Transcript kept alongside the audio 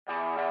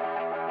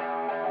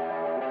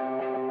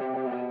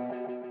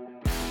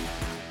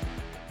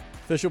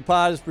Official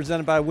Pod is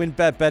presented by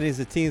WynnBET. Betting is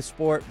a team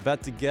sport.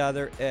 Bet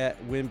together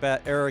at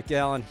WynnBET. Eric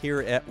Allen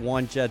here at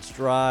One Jets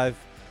Drive,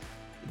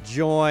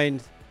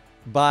 joined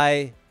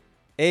by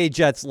a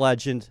Jets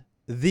legend,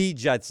 the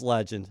Jets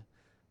legend,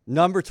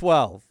 number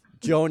 12,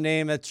 Joe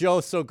Namath. Joe,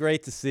 so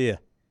great to see you.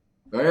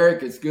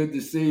 Eric, it's good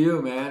to see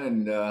you, man,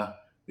 and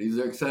these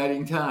are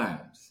exciting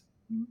times.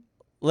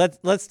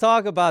 Let's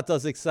talk about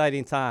those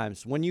exciting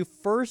times. When you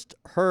first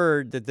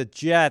heard that the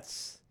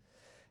Jets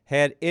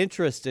had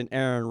interest in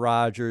Aaron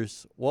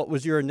Rodgers, what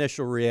was your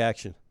initial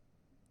reaction?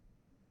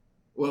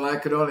 Well, I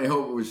could only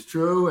hope it was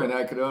true, and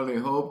I could only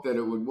hope that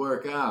it would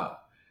work out.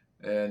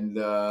 And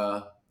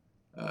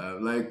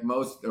like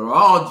most or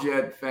all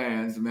Jet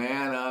fans,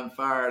 man, I'm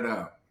fired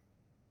up.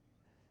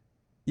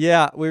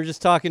 Yeah, we were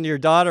just talking to your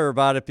daughter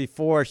about it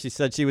before. She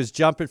said she was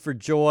jumping for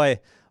joy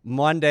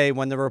Monday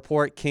when the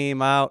report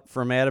came out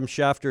from Adam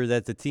Schefter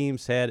that the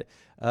teams had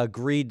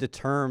agreed to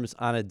terms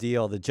on a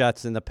deal, the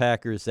Jets and the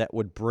Packers, that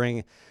would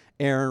bring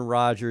Aaron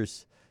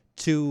Rodgers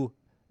to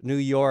New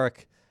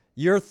York.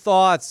 Your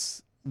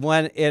thoughts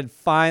when it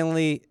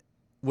finally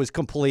was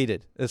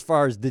completed as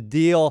far as the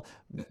deal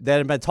that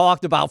had been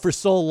talked about for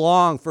so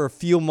long, for a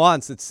few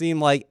months? It seemed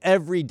like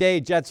every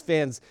day Jets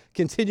fans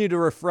continue to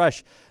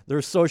refresh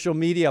their social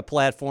media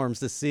platforms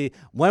to see,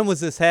 when was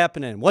this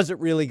happening? Was it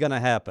really going to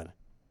happen?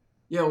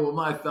 Yeah, well,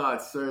 my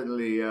thoughts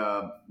certainly,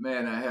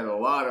 man, I had a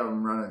lot of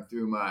them running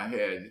through my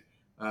head.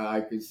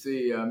 I could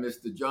see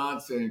Mr.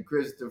 Johnson and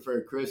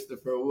Christopher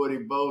Woody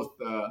both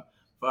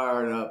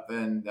fired up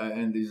and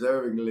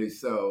deservingly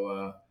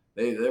so.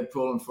 They're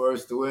pulling for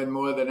us to win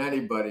more than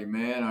anybody,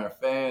 man. Our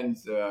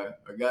fans are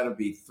got to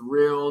be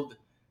thrilled,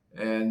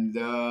 and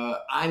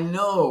I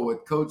know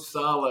what Coach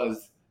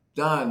Salah's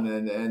done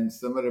and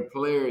some of the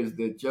players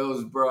that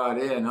Joe's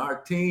brought in.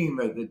 Our team,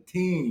 the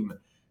team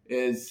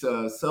is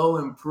so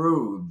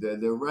improved.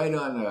 They're right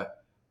on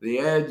the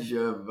edge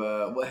of,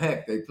 well,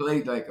 heck, they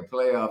played like a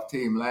playoff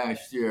team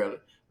last year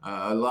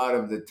a lot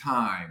of the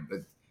time.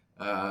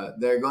 But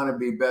they're going to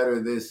be better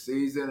this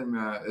season,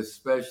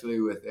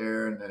 especially with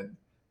Aaron. And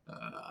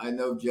I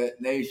know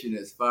Jet Nation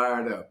is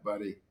fired up,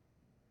 buddy.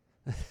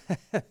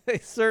 They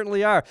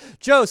certainly are.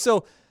 Joe,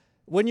 so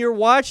when you're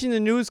watching the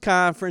news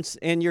conference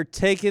and you're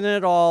taking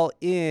it all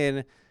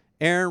in,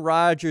 Aaron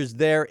Rodgers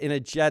there in a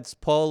Jets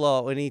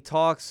polo, and he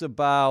talks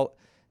about,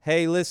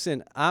 hey,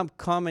 listen, I'm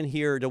coming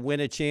here to win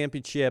a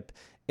championship.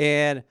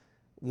 And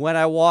when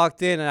I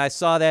walked in and I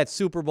saw that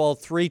Super Bowl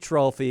III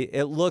trophy,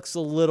 it looks a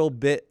little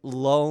bit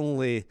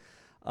lonely.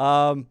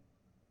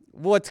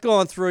 What's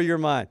going through your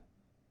mind?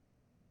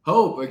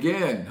 Hope,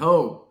 again,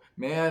 hope.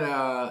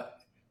 Man,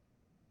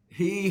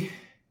 he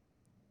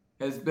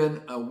has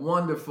been a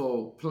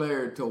wonderful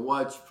player to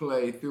watch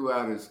play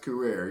throughout his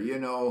career.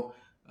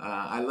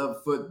 I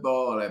love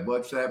football. I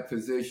watch that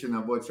position. I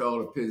watch all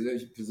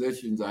the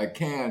positions I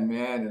can,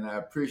 man, and I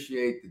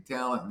appreciate the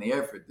talent and the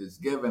effort that's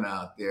given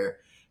out there.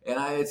 And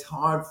it's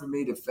hard for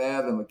me to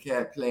fathom a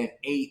cat playing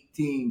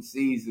 18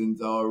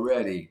 seasons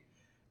already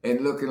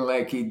and looking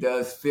like he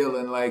does,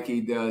 feeling like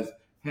he does,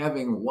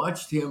 having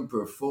watched him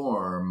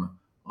perform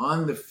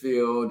on the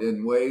field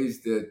in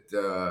ways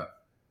that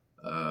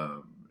I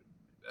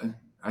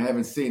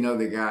haven't seen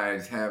other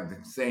guys have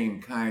the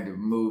same kind of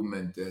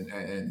movement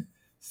and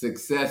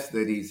success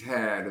that he's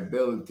had,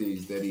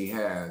 abilities that he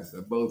has,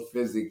 both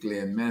physically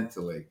and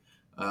mentally.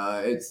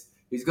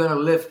 He's going to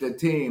lift the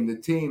team,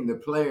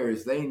 the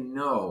players. They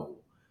know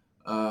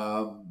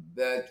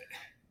that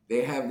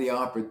they have the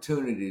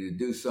opportunity to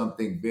do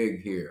something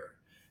big here,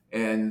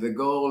 and the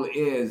goal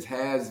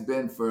has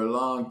been for a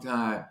long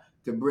time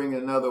to bring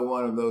another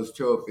one of those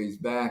trophies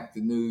back to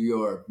New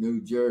York,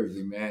 New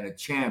Jersey, man, a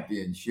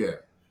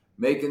championship.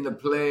 Making the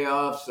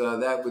playoffs,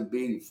 that would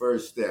be the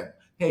first step.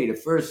 Hey, the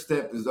first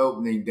step is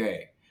opening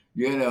day,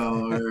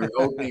 or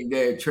opening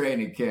day of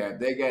training camp.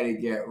 They got to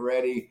get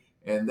ready,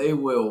 and they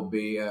will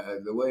be.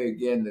 The way,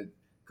 again, that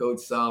Coach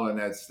Salah and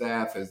that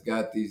staff has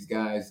got these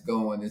guys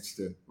going, it's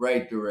the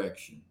right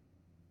direction.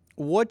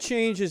 What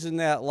changes in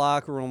that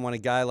locker room when a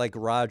guy like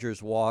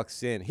Rodgers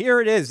walks in?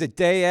 Here it is, the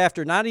day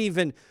after, not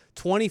even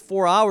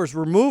 24 hours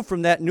removed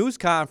from that news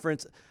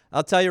conference.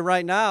 I'll tell you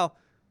right now,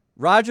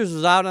 Rodgers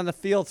was out on the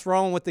field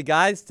throwing with the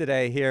guys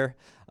today here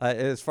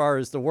as far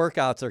as the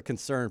workouts are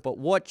concerned. But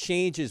what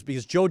changes?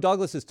 Because Joe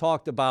Douglas has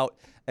talked about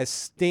a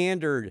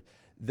standard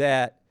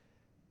that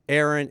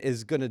Aaron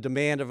is going to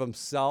demand of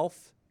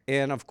himself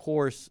and, of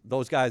course,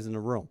 those guys in the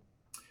room.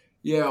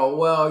 Yeah,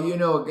 well,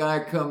 a guy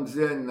comes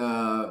in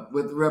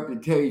with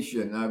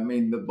reputation. I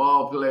mean, the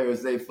ball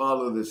players, they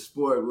follow the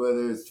sport,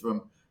 whether it's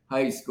from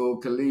high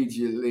school,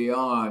 collegiately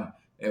on.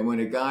 And when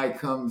a guy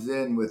comes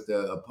in with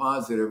a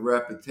positive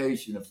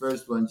reputation, the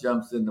first one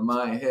jumps into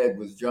my head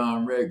was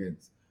John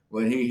Riggins.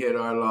 When he hit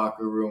our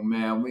locker room,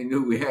 man, we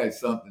knew we had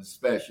something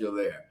special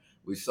there.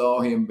 We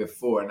saw him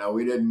before. Now,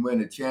 we didn't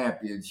win a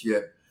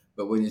championship,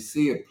 but when you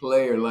see a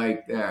player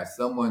like that,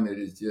 someone that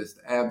is just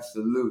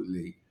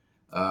absolutely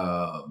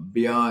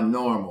beyond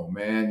normal,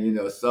 man.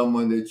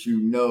 Someone that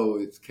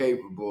is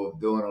capable of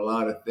doing a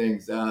lot of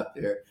things out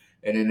there.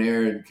 and in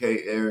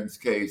Aaron's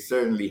case,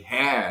 certainly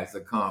has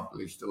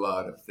accomplished a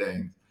lot of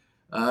things.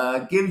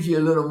 Gives you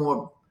a little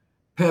more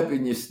pep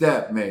in your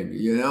step, maybe.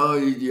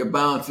 You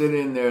bounce it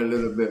in there a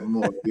little bit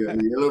more. You're a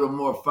little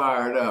more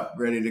fired up,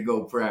 ready to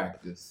go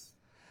practice.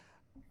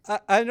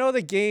 I know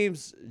the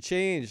game's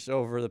changed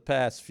over the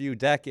past few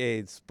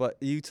decades, but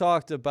you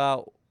talked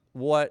about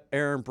what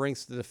Aaron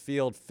brings to the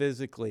field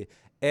physically.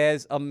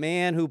 As a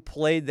man who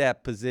played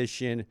that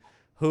position,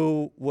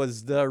 who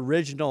was the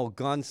original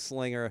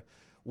gunslinger,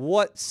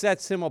 what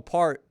sets him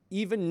apart,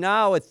 even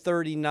now at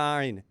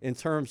 39, in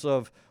terms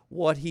of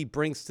what he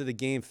brings to the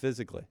game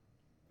physically?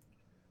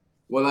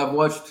 Well, I've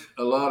watched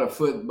a lot of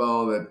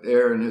football that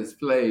Aaron has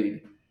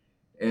played,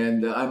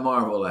 and I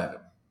marvel at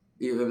him.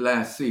 Even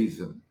last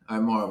season, I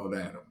marveled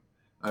at him.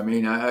 I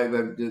mean,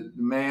 the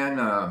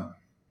man,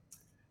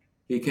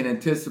 he can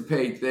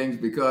anticipate things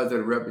because of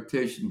the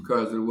repetition,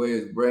 because of the way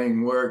his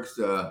brain works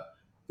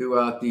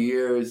throughout the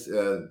years,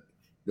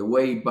 the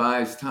way he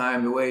buys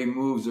time, the way he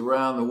moves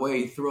around, the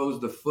way he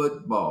throws the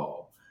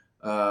football.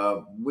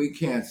 We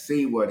can't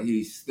see what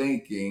he's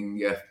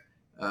thinking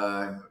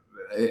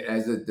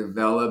as it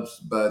develops,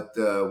 but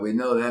we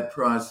know that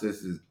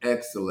process is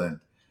excellent.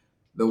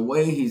 The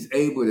way he's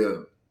able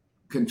to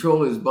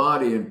control his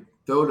body and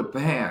throw the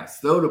pass,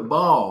 throw the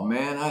ball,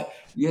 man.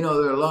 There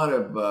are a lot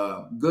of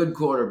good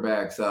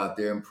quarterbacks out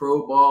there. In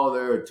pro ball,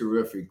 there are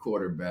terrific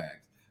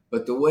quarterbacks.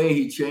 But the way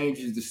he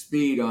changes the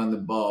speed on the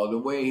ball, the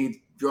way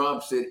he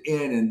drops it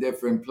in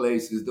different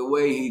places, the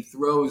way he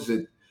throws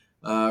it,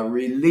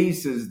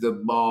 releases the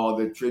ball,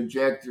 the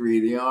trajectory,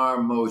 the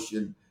arm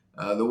motion,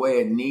 the way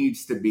it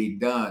needs to be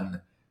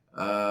done.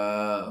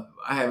 I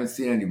haven't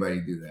seen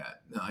anybody do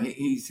that. No,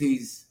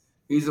 he's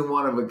a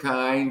one of a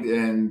kind,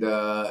 and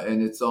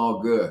it's all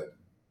good.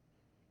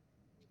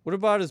 What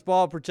about his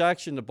ball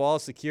protection, the ball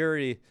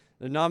security,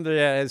 the number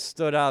that has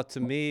stood out to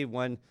me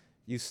when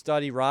you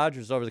study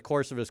Rodgers over the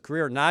course of his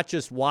career, not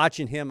just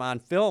watching him on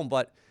film,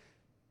 but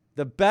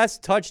the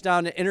best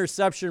touchdown to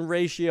interception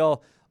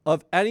ratio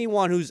of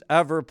anyone who's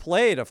ever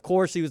played. Of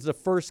course, he was the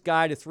first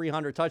guy to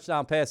 300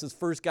 touchdown passes,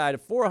 first guy to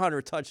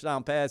 400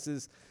 touchdown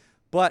passes,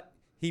 but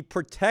he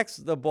protects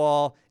the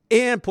ball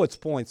and puts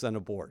points on the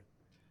board.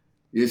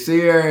 You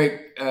see,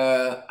 Eric,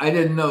 I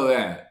didn't know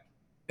that.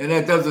 And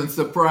that doesn't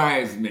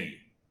surprise me,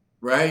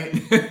 right?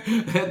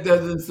 That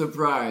doesn't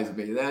surprise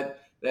me.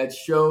 That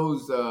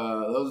shows,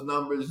 those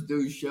numbers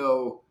do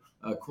show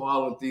a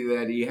quality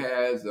that he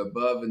has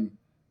above and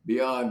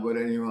beyond what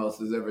anyone else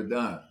has ever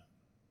done.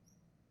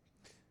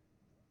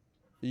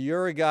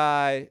 You're a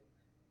guy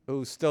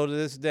who still to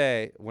this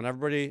day,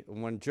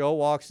 when Joe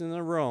walks in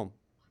the room,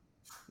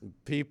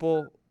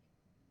 people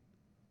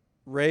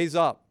raise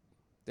up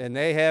and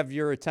they have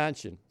your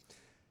attention.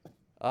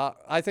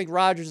 I think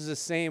Rodgers is the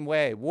same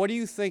way. What do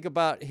you think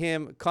about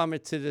him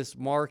coming to this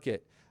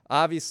market?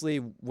 Obviously,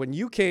 when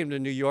you came to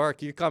New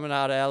York, you're coming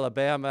out of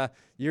Alabama,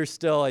 you're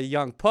still a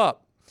young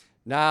pup.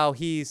 Now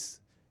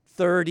he's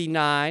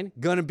 39,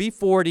 going to be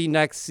 40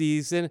 next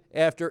season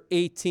after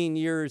 18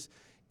 years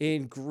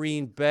in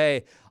Green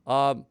Bay.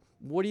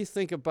 What do you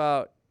think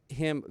about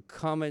him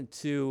coming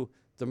to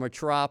the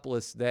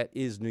metropolis that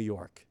is New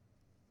York?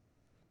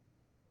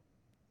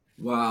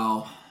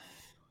 Wow.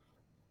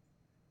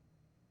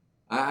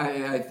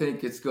 I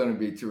think it's going to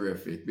be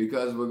terrific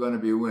because we're going to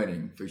be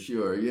winning for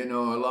sure. A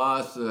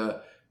loss,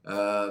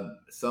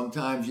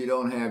 sometimes you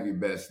don't have your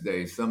best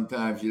day.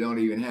 Sometimes you don't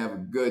even have a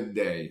good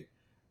day.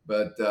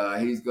 But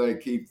he's going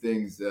to keep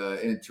things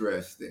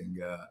interesting.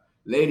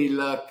 Lady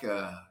Luck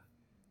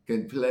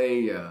can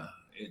play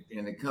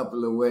in a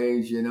couple of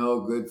ways,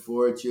 good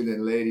fortune,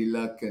 and Lady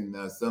Luck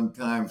can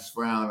sometimes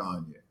frown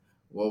on you.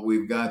 What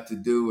we've got to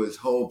do is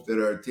hope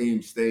that our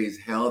team stays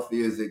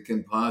healthy as it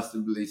can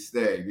possibly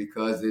stay,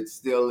 because it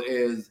still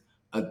is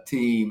a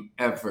team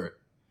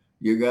effort.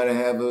 You got to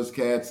have those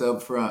cats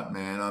up front,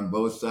 man, on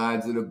both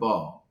sides of the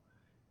ball.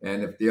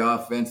 And if the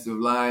offensive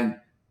line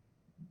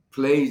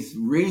plays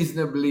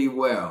reasonably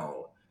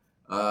well,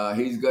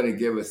 they're going to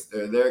give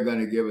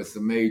us a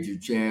major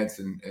chance,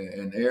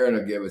 and Aaron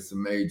will give us a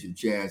major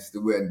chance to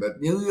win. But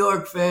New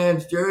York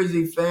fans,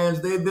 Jersey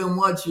fans, they've been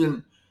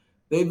watching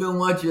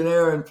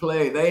Aaron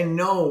play. They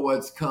know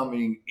what's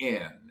coming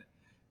in.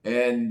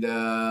 And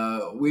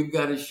we've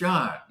got a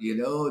shot,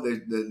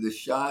 the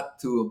shot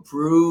to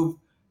improve.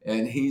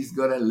 And he's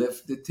going to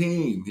lift the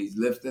team. He's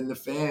lifting the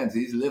fans.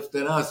 He's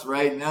lifting us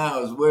right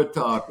now as we're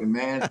talking,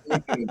 man,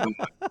 thinking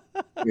about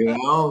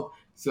it,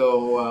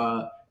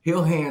 So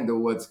he'll handle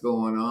what's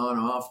going on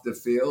off the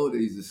field.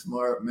 He's a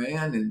smart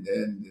man.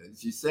 And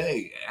as you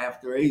say,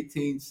 after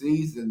 18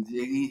 seasons,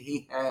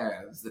 he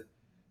has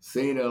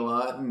seen a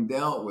lot and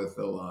dealt with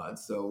a lot.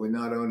 So we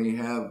not only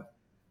have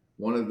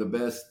one of the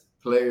best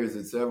players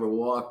that's ever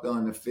walked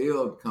on the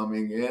field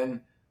coming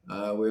in,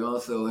 we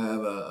also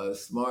have a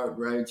smart,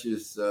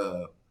 righteous,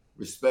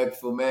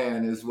 respectful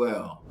man as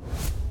well.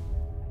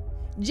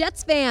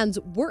 Jets fans,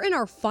 we're in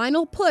our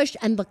final push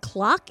and the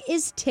clock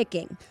is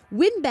ticking.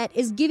 WynnBET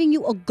is giving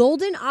you a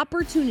golden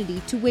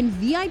opportunity to win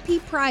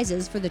VIP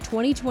prizes for the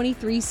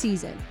 2023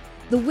 season.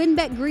 The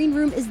WinBet Green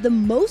Room is the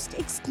most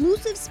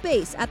exclusive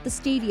space at the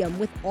stadium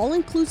with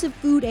all-inclusive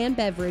food and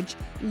beverage,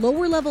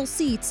 lower-level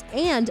seats,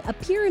 and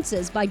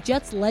appearances by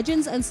Jets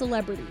legends and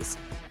celebrities.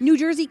 New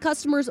Jersey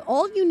customers,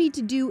 all you need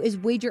to do is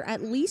wager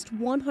at least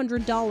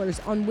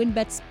 $100 on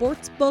WinBet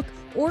Sportsbook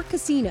or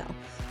Casino.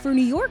 For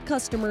New York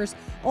customers,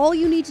 all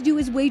you need to do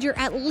is wager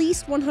at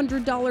least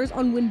 $100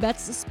 on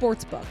WinBet's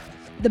Sportsbook.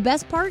 The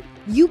best part?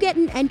 You get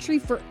an entry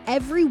for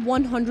every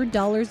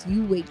 $100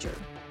 you wager.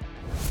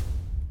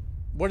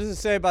 What does it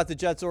say about the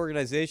Jets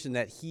organization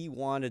that he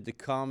wanted to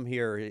come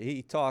here?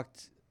 He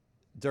talked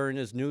during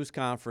his news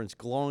conference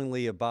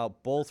glowingly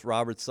about both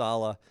Robert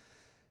Saleh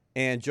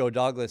and Joe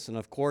Douglas. And,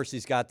 of course,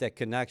 he's got that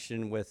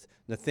connection with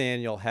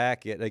Nathaniel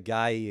Hackett, a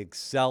guy he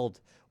excelled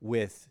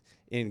with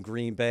in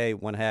Green Bay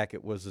when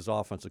Hackett was his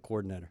offensive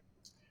coordinator.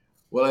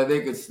 Well, I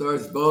think it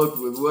starts both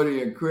with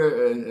Woody and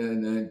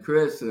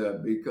Chris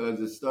because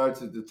it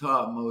starts at the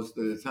top most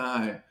of the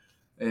time.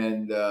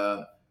 And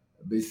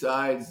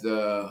besides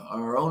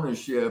our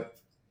ownership,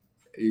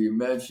 you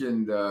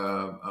mentioned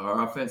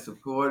our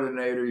offensive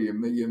coordinator.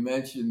 You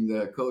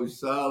mentioned Coach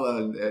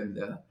Saleh, and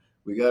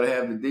we got to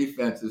have the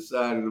defensive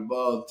side of the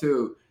ball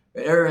too.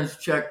 Aaron's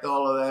checked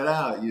all of that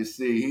out. You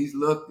see, he's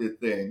looked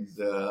at things.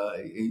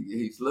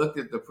 He's looked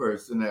at the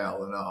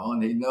personnel and all,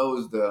 and he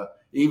knows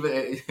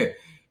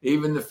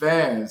even the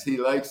fans. He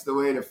likes the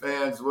way the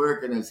fans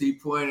work, and as he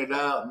pointed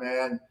out,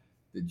 man,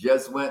 the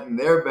Jets went in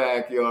their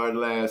backyard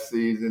last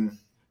season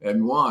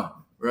and won.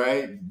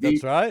 Right?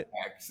 That's right.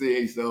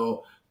 See,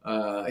 so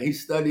he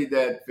studied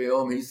that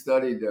film. He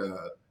studied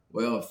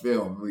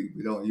film.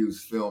 We don't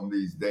use film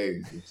these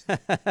days.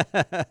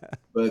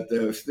 But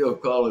still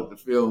call it the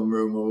film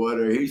room or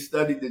whatever. He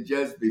studied the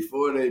Jets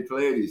before they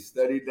played. He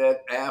studied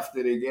that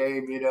after the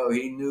game. You know,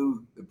 he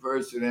knew the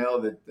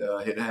personnel that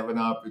he'd have an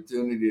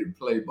opportunity to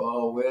play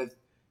ball with,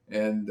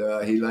 and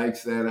he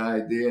likes that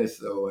idea.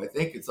 So I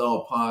think it's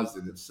all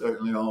positive,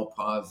 certainly all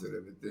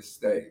positive at this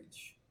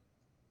stage.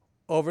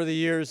 Over the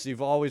years,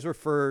 you've always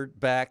referred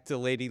back to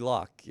Lady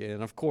Luck.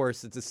 And, of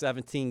course, it's a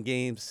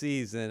 17-game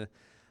season.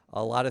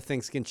 A lot of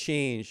things can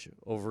change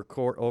over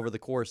the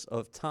course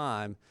of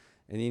time.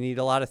 And you need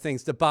a lot of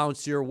things to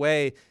bounce your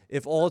way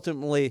if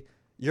ultimately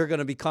you're going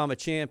to become a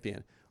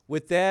champion.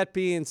 With that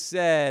being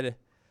said,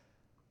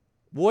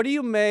 what do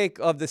you make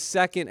of the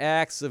second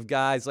acts of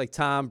guys like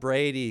Tom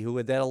Brady, who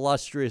had that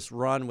illustrious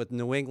run with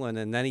New England,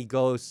 and then he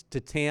goes to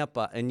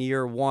Tampa in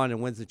year one and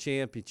wins the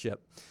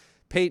championship?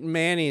 Peyton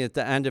Manning at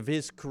the end of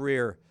his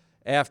career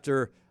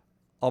after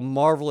a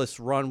marvelous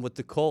run with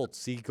the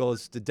Colts, he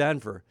goes to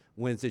Denver,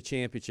 wins the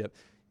championship.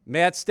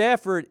 Matt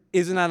Stafford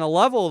isn't on the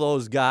level of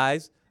those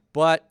guys,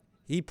 but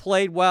he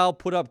played well,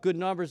 put up good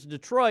numbers in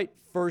Detroit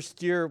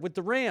first year with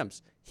the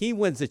Rams. He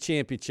wins the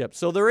championship.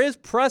 So there is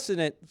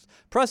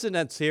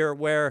precedence here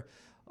where,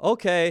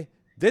 okay,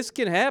 this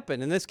can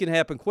happen, and this can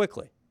happen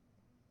quickly.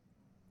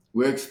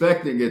 We're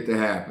expecting it to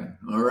happen,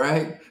 all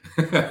right?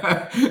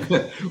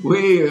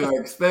 We are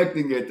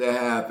expecting it to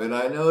happen.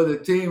 I know the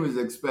team is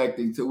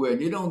expecting to win.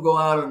 You don't go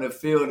out on the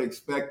field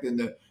expecting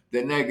the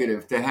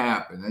negative to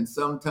happen. And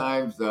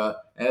sometimes,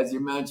 as you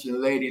mentioned,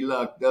 Lady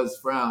Luck does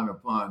frown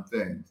upon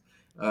things.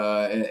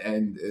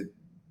 And it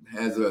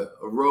has a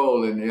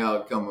role in the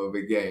outcome of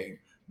a game.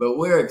 But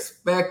we're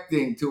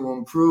expecting to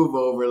improve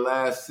over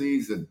last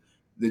season.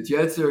 The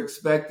Jets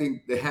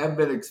have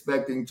been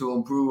expecting to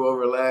improve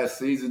over last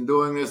season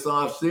during this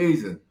off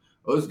season.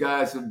 Those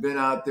guys have been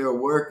out there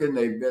working.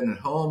 They've been at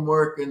home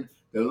working.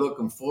 They're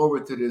looking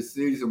forward to this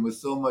season with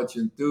so much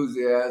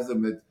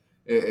enthusiasm.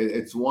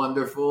 It's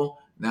wonderful.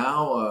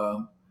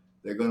 Now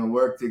they're going to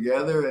work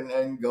together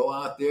and go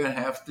out there and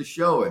have to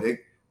show it.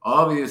 It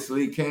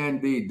obviously can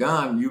be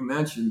done. You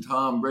mentioned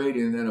Tom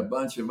Brady and then a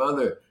bunch of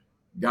other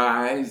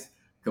guys.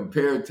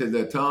 Compared to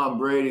the Tom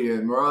Brady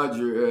and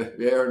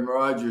Aaron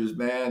Rodgers,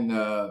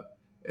 man,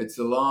 it's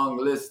a long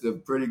list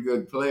of pretty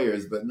good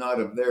players, but not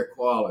of their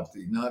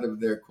quality. Not of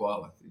their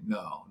quality.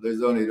 No,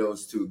 there's only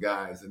those two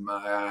guys in my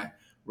eye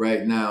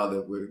right now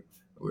that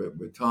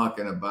we're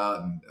talking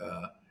about.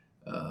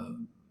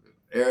 And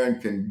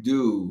Aaron can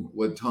do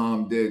what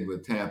Tom did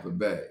with Tampa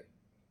Bay.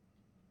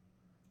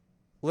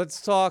 Let's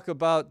talk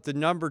about the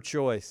number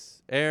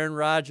choice. Aaron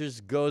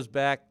Rodgers goes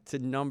back to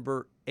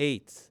number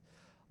 8.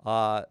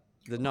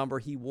 The number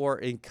he wore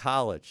in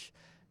college.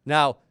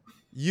 Now,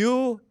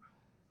 you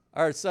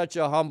are such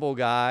a humble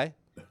guy,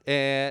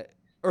 and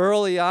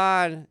early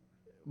on,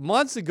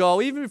 months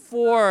ago, even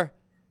before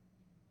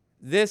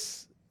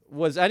this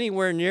was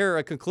anywhere near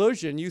a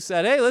conclusion, you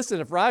said, hey, listen,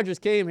 if Rodgers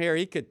came here,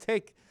 he could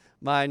take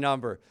my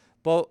number.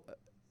 But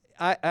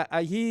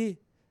he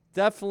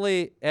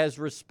definitely has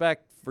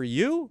respect for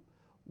you,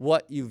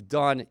 what you've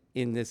done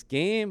in this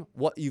game,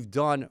 what you've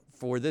done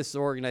for this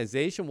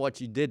organization,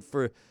 what you did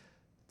for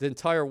the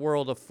entire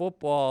world of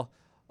football.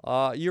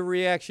 Your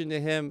reaction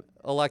to him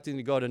electing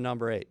to go to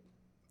number 8?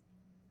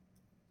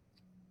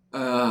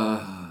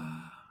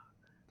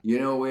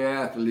 We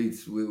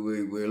athletes,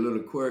 we're a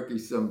little quirky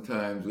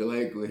sometimes.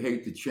 We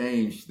hate to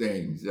change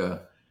things.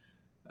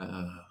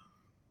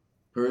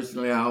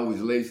 Personally, I always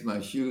lace my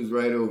shoes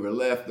right over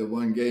left. The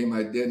one game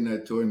I didn't, I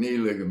tore knee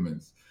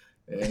ligaments,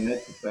 and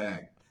that's a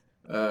fact.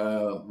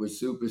 We're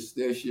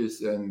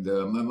superstitious, and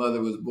my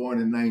mother was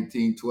born in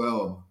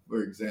 1912,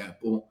 for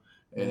example,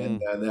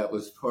 and Mm, that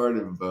was part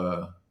of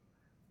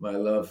my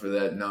love for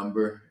that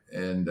number.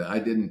 And I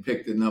didn't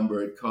pick the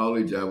number at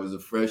college. I was a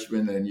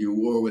freshman, and you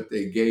wore what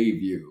they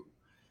gave you.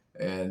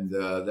 And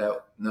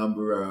that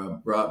number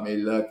brought me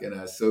luck, and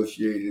I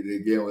associated it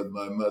again with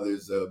my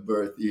mother's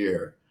birth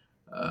year.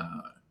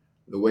 Uh,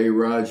 the way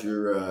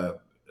uh,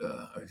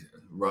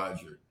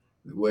 Roger,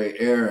 the way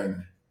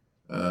Aaron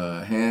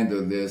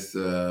handled this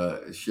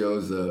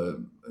shows a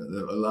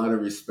lot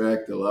of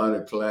respect, a lot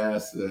of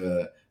class,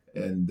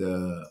 and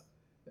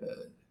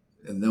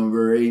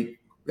number 8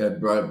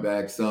 that brought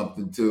back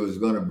something too is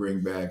going to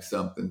bring back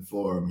something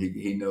for him.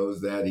 He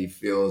knows that, he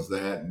feels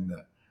that, and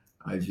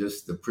I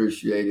just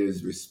appreciate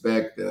his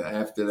respect.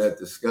 After that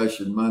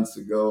discussion months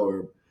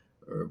ago,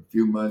 or a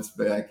few months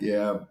back,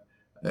 yeah,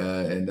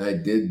 and I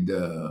did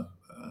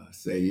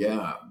say,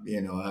 yeah,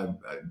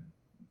 I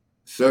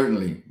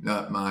certainly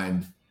not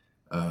mind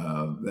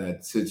that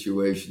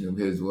situation of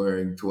his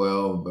wearing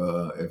 12.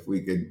 If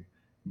we could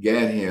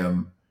get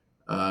him,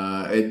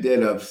 it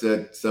did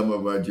upset some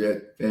of our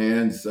Jet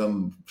fans,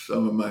 some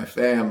of my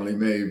family,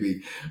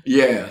 maybe.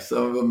 Yeah,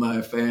 some of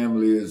my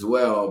family as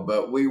well.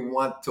 But we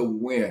want to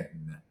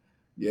win.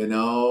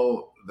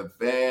 The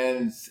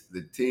fans,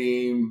 the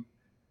team,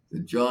 the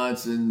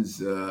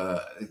Johnsons.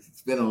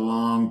 It's been a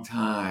long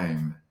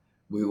time.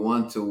 We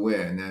want to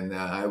win, and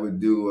I would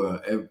do.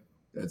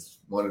 That's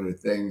one of the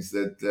things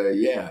that,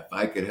 yeah, if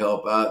I could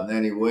help out in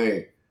any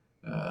way,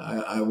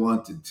 I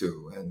wanted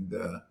to, and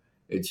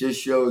it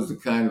just shows the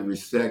kind of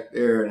respect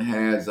Aaron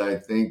has, I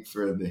think,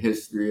 for the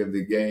history of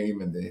the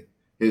game and the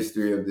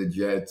history of the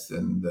Jets,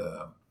 and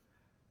uh,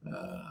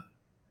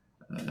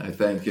 I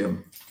thank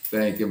him,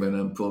 and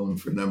I'm pulling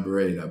for number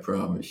 8. I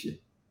promise you.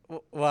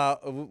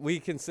 well, we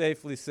can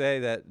safely say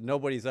that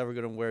nobody's ever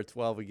going to wear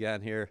 12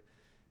 again here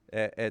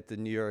at the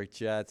New York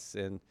Jets.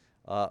 And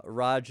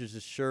Rodgers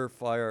is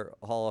surefire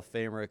Hall of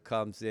Famer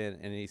comes in,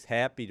 and he's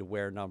happy to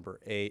wear number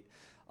 8.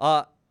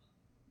 Uh,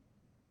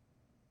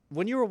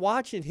 when you were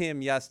watching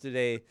him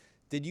yesterday,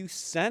 did you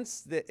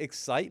sense the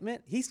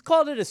excitement? He's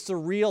called it a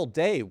surreal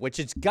day, which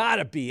it's got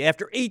to be.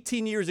 After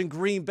 18 years in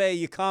Green Bay,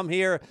 you come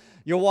here,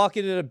 you're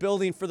walking in a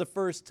building for the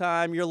first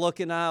time, you're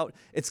looking out.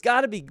 It's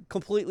got to be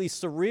completely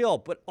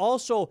surreal, but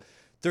also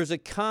there's a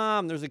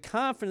calm, there's a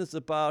confidence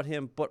about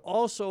him, but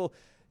also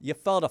you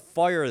felt a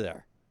fire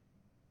there.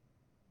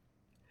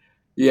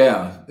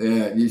 Yeah,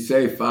 yeah. You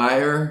say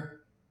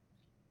fire?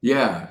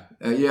 Yeah,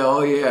 yeah.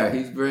 Oh, yeah.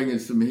 He's bringing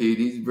some heat.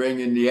 He's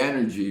bringing the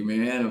energy,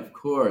 man. Of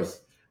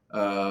course.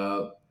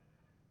 Uh,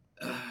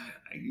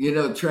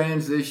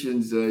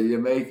 transitions you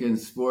make in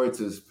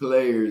sports as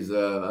players.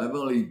 I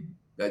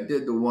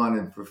did the one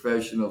in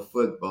professional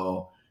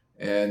football,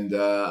 and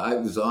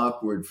it was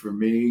awkward for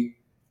me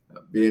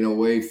being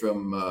away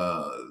from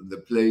the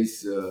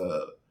place,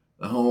 the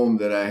home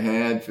that I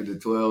had for the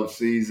 12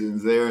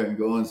 seasons there, and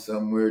going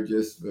somewhere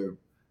just for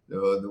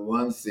the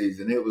one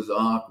season. It was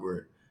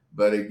awkward.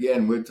 But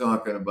again, we're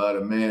talking about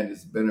a man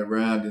that's been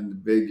around in the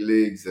big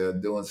leagues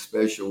doing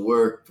special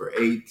work for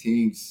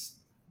 18,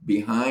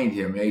 behind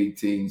him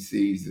 18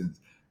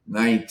 seasons,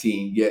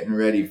 19 getting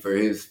ready for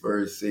his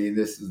first season.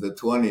 This is the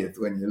 20th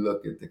when you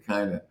look at the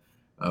kind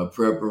of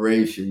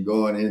preparation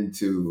going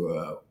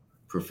into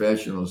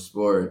professional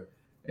sport.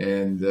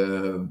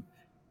 And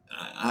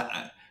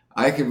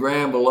I could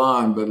ramble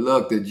on, but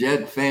look, the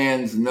Jet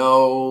fans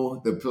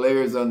know, the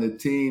players on the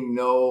team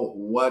know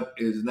what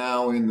is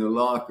now in the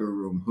locker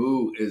room,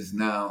 who is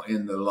now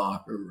in the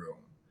locker room.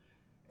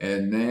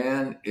 And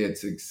man,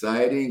 it's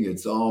exciting,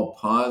 it's all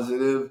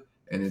positive,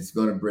 and it's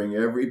going to bring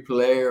every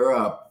player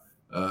up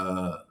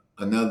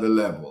another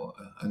level,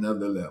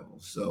 another level.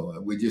 So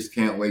we just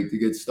can't wait to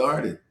get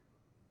started.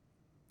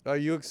 Are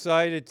you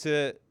excited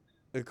to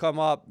come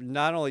up,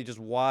 not only just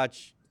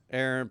watch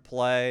Aaron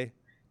play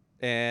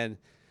and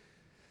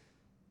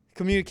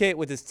communicate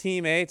with his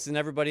teammates and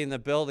everybody in the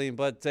building,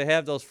 but to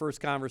have those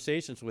first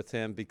conversations with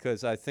him?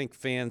 Because I think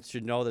fans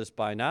should know this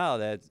by now,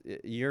 that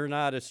you're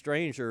not a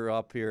stranger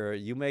up here.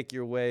 You make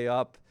your way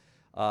up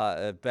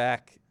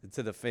back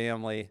to the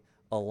family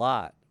a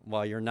lot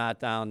while you're not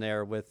down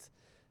there with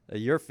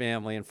your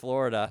family in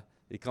Florida.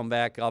 You come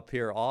back up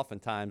here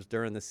oftentimes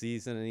during the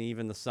season and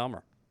even the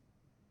summer.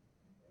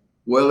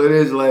 Well, it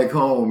is like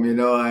home,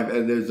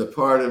 there's a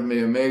part of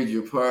me, a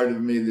major part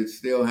of me that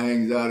still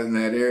hangs out in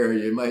that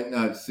area. You might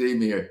not see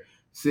me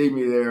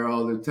there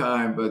all the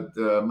time, but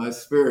my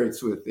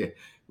spirits with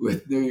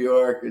New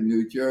York and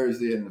New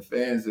Jersey and the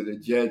fans of the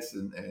Jets,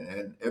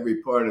 and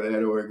every part of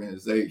that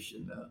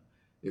organization.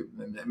 It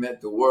meant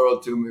the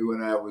world to me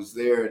when I was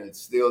there, and it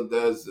still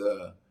does.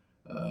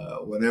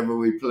 Whenever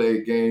we play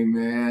a game,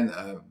 man,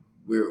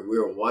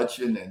 we're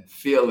watching and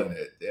feeling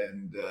it,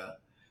 and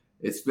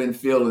it's been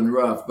feeling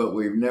rough, but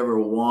we've never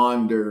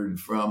wandered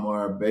from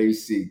our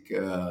basic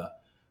uh,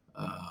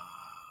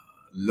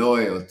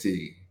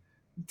 loyalty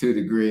to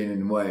the green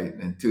and white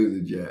and to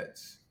the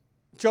Jets.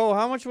 Joe,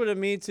 how much would it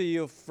mean to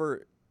you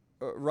for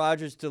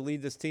Rodgers to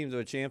lead this team to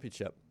a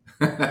championship?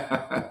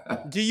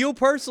 To you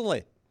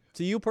personally?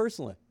 To you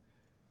personally?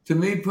 To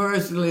me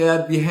personally,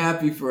 I'd be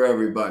happy for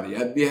everybody.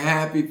 I'd be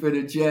happy for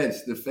the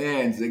Jets, the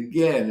fans.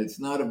 Again, it's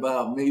not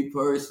about me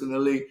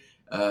personally.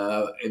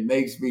 It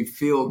makes me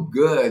feel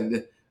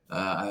good.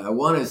 I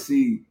want to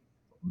see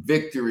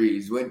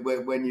victories.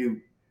 When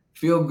you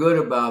feel good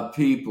about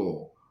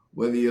people,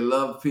 whether you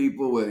love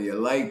people, whether you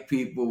like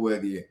people,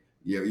 whether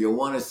you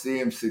want to see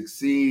them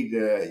succeed,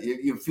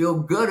 you feel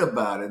good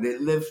about it.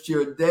 It lifts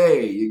your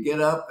day. You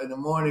get up in the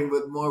morning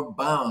with more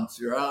bounce.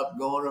 You're out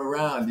going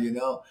around,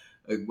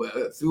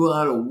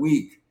 throughout a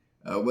week.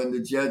 When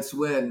the Jets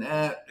win,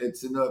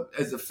 it's enough.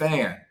 As a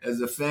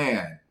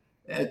fan,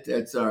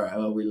 that's all right.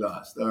 Oh, we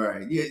lost. All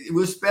right. Yeah,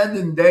 we're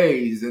spending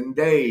days and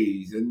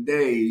days and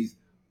days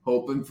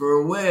hoping for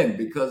a win,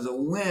 because a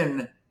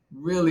win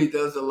really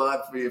does a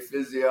lot for your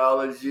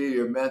physiology,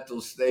 your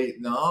mental state,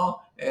 and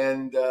all.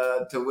 And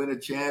to win a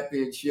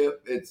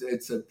championship,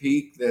 it's a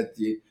peak that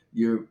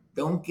you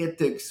don't get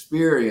to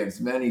experience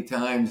many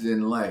times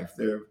in life.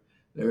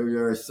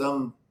 There are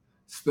some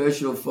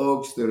special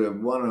folks that have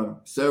won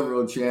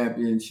several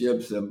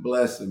championships, and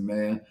bless them,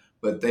 man.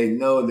 But they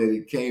know that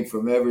it came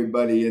from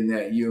everybody in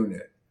that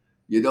unit.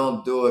 You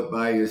don't do it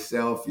by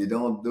yourself. You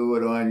don't do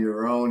it on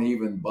your own.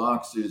 Even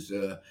boxers,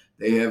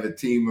 they have a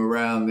team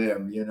around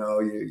them. And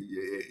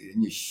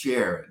you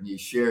share it, and you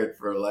share it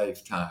for a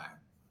lifetime.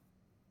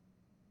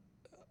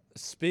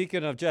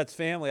 Speaking of Jets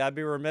family, I'd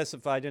be remiss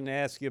if I didn't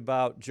ask you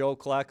about Joe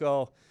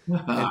Klecko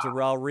and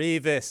Darrelle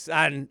Revis,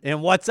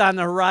 and what's on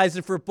the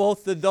horizon for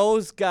both of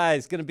those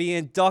guys. Going to be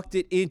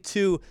inducted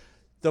into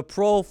the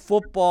Pro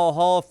Football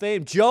Hall of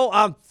Fame. Joe,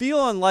 I'm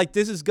feeling like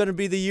this is going to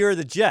be the year of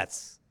the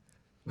Jets.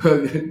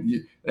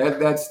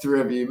 That's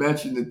terrific. You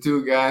mentioned the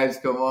two guys.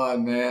 Come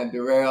on, man,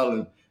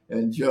 Darrelle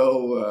and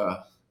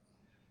Joe.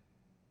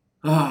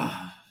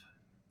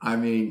 I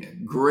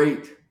mean,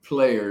 great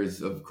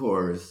players, of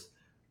course,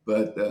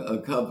 but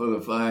a couple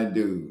of fine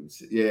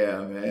dudes. Yeah,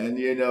 man.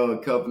 A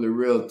couple of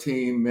real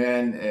team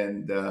men,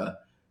 and the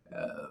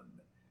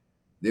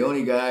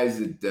only guys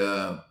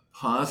that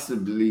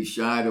possibly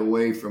shied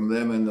away from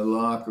them in the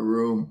locker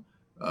room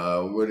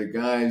were the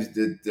guys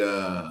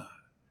that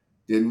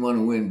didn't want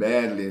to win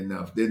badly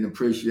enough, didn't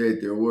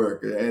appreciate their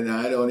work. And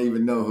I don't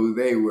even know who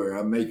they were.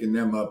 I'm making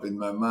them up in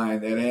my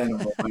mind. That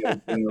animal might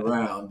have been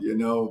around,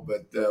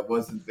 but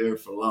wasn't there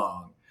for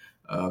long.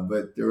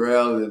 But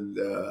Darrelle and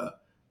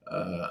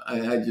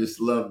I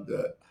just loved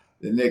the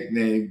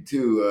nickname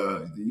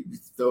too. You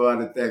throw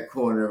out at that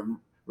corner,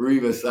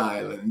 Revis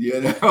Island,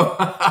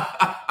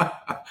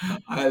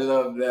 I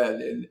love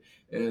that.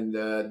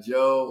 And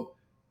Joe,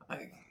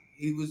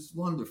 he was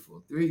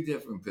wonderful. 3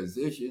 different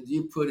positions.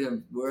 You put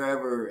him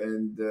wherever,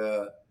 and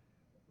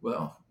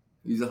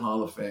he's a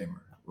Hall of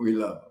Famer. We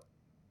love him.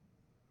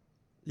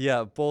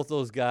 Yeah, both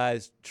those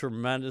guys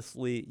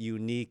tremendously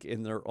unique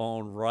in their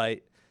own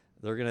right.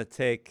 They're going to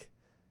take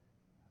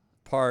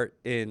part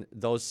in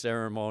those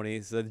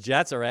ceremonies. The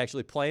Jets are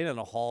actually playing in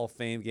a Hall of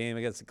Fame game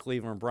against the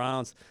Cleveland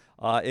Browns.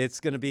 It's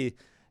going to be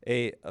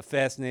a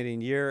fascinating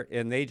year,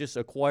 and they just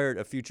acquired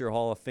a future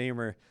Hall of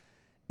Famer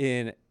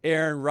in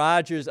Aaron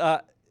Rodgers.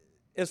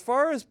 As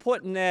far as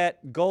putting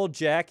that gold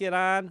jacket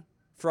on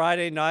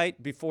Friday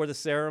night before the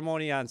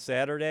ceremony on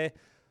Saturday,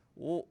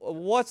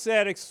 what's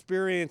that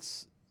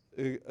experience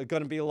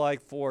going to be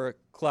like for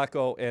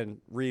Klecko and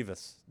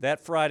Revis?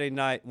 That Friday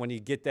night when you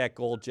get that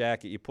gold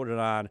jacket, you put it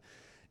on,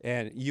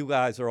 and you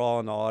guys are all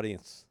in the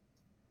audience.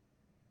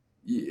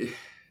 Yeah.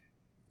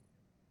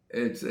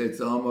 It's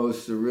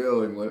almost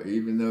surreal, and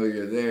even though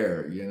you're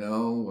there, you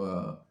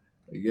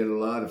get a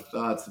lot of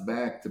thoughts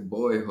back to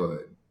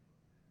boyhood.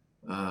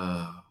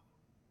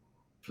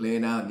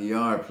 Playing out in the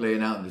yard,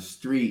 playing out in the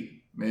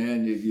street,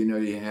 man,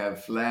 you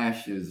have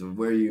flashes of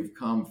where you've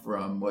come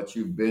from, what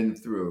you've been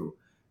through,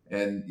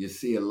 and you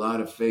see a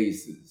lot of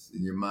faces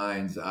in your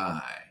mind's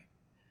eye,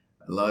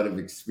 a lot of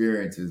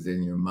experiences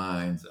in your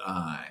mind's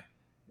eye.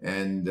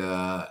 And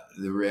the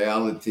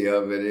reality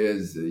of it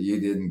is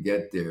you didn't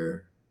get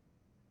there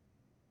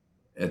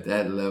at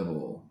that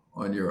level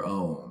on your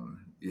own.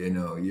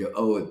 You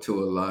owe it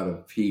to a lot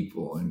of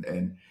people,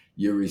 and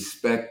you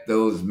respect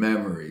those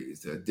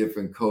memories, the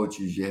different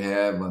coaches you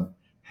had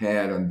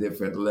on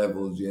different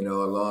levels,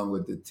 along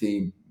with the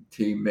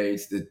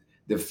teammates,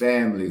 the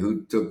family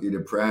who took you to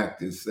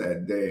practice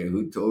that day,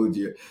 who told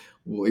you,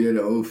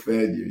 who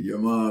fed you, your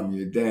mom,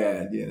 your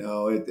dad,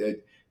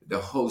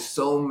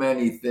 so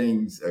many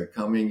things are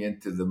coming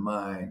into the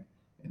mind,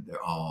 and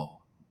they're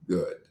all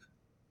good.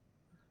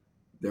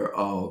 They're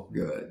all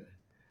good.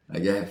 I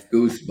have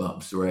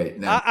goosebumps right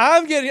now.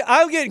 I'm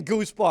getting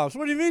goosebumps.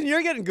 What do you mean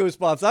you're getting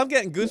goosebumps? I'm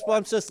getting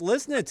goosebumps just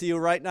listening to you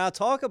right now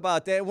talk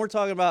about that. And we're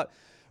talking about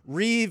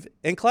Reeve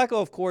and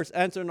Klecko, of course,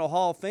 entering the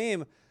Hall of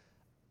Fame.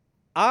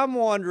 I'm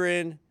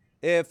wondering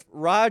if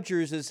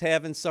Rodgers is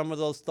having some of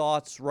those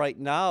thoughts right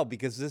now,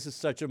 because this is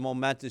such a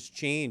momentous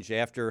change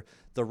after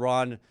the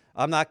run.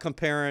 I'm not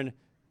comparing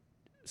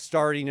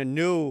starting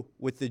anew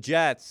with the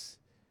Jets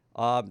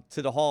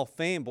to the Hall of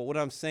Fame. But what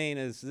I'm saying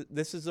is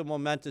this is a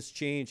momentous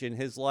change in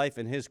his life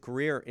and his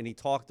career, and he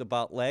talked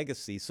about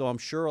legacy. So I'm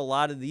sure a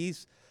lot of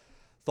these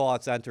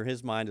thoughts enter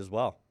his mind as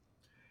well.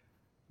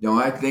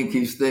 I think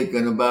he's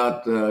thinking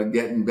about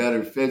getting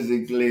better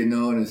physically,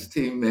 knowing his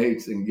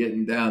teammates, and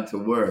getting down to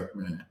work,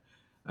 man.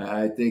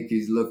 I think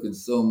he's looking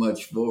so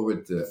much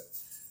forward to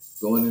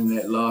going in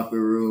that locker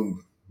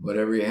room,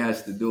 whatever he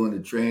has to do in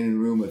the training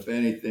room, if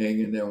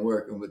anything, and then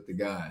working with the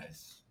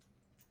guys.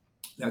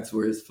 That's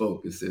where his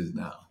focus is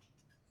now.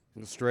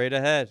 Straight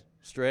ahead.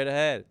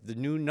 The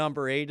new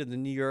number 8 of the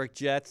New York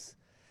Jets,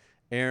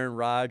 Aaron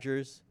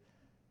Rodgers.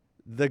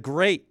 The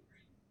great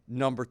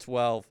number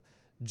 12,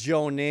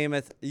 Joe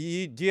Namath. Do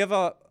you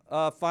have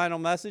a final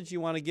message you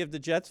want to give the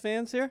Jets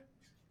fans here?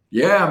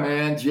 Yeah,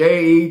 man.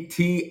 Jets,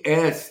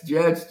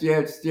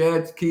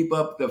 Jets. Keep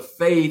up the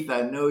faith.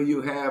 I know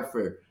you have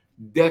for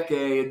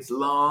decades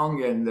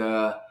long, and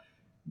the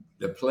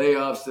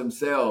playoffs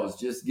themselves,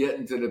 just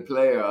getting to the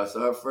playoffs.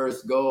 Our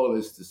first goal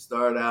is to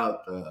start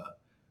out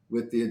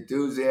with the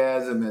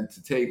enthusiasm and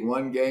to take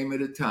one game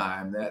at a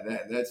time.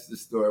 That's the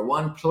story.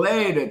 One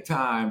play at a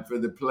time for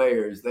the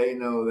players. They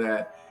know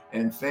that.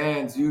 And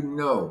fans,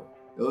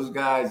 those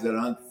guys that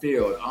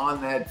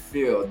on that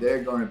field,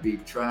 they're going to be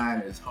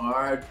trying as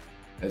hard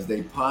as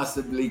they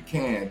possibly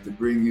can to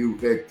bring you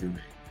victory.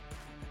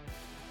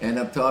 And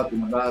I'm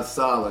talking about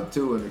Saleh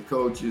too, and the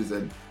coaches,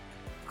 and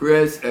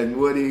Chris and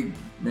Woody.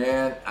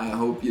 Man, I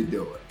hope you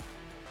do it.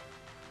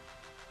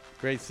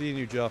 Great seeing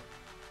you, Joe.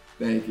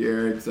 Thank you,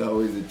 Eric. It's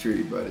always a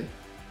treat, buddy.